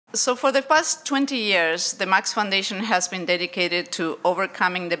So for the past 20 years, the Max Foundation has been dedicated to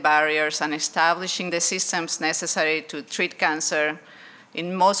overcoming the barriers and establishing the systems necessary to treat cancer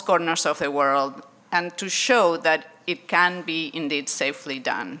in most corners of the world, and to show that it can be indeed safely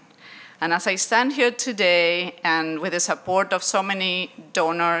done. And as I stand here today, and with the support of so many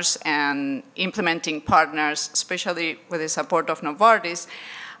donors and implementing partners, especially with the support of Novartis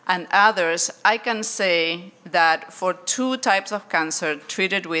and others, I can say that for 2 types of cancer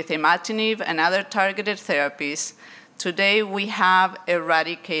treated with imatinib and other targeted therapies, today we have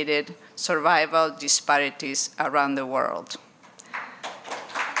eradicated survival disparities around the world.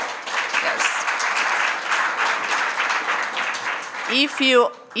 Yes.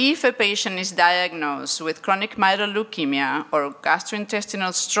 If a patient is diagnosed with chronic myeloid leukemia or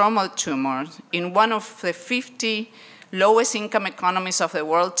gastrointestinal stromal tumor in one of the 50 lowest income economies of the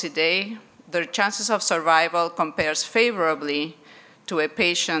world today, their chances of survival compares favorably to a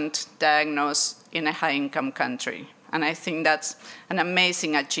patient diagnosed in a high-income country. And I think that's an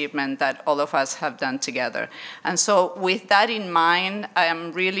amazing achievement that all of us have done together. And so with that in mind, I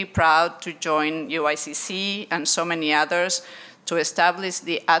am really proud to join UICC and so many others to establish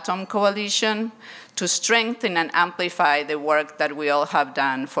the ATOM Coalition to strengthen and amplify the work that we all have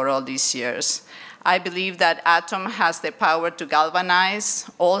done for all these years. I believe that ATOM has the power to galvanize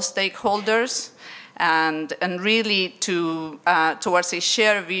all stakeholders and really towards a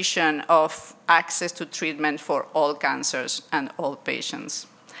shared vision of access to treatment for all cancers and all patients.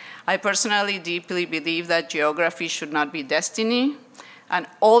 I personally deeply believe that geography should not be destiny, and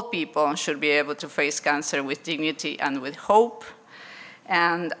all people should be able to face cancer with dignity and with hope.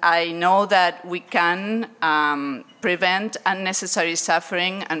 And I know that we can prevent unnecessary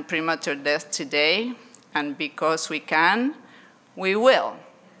suffering and premature death today, and because we can, we will.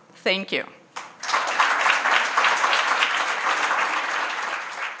 Thank you.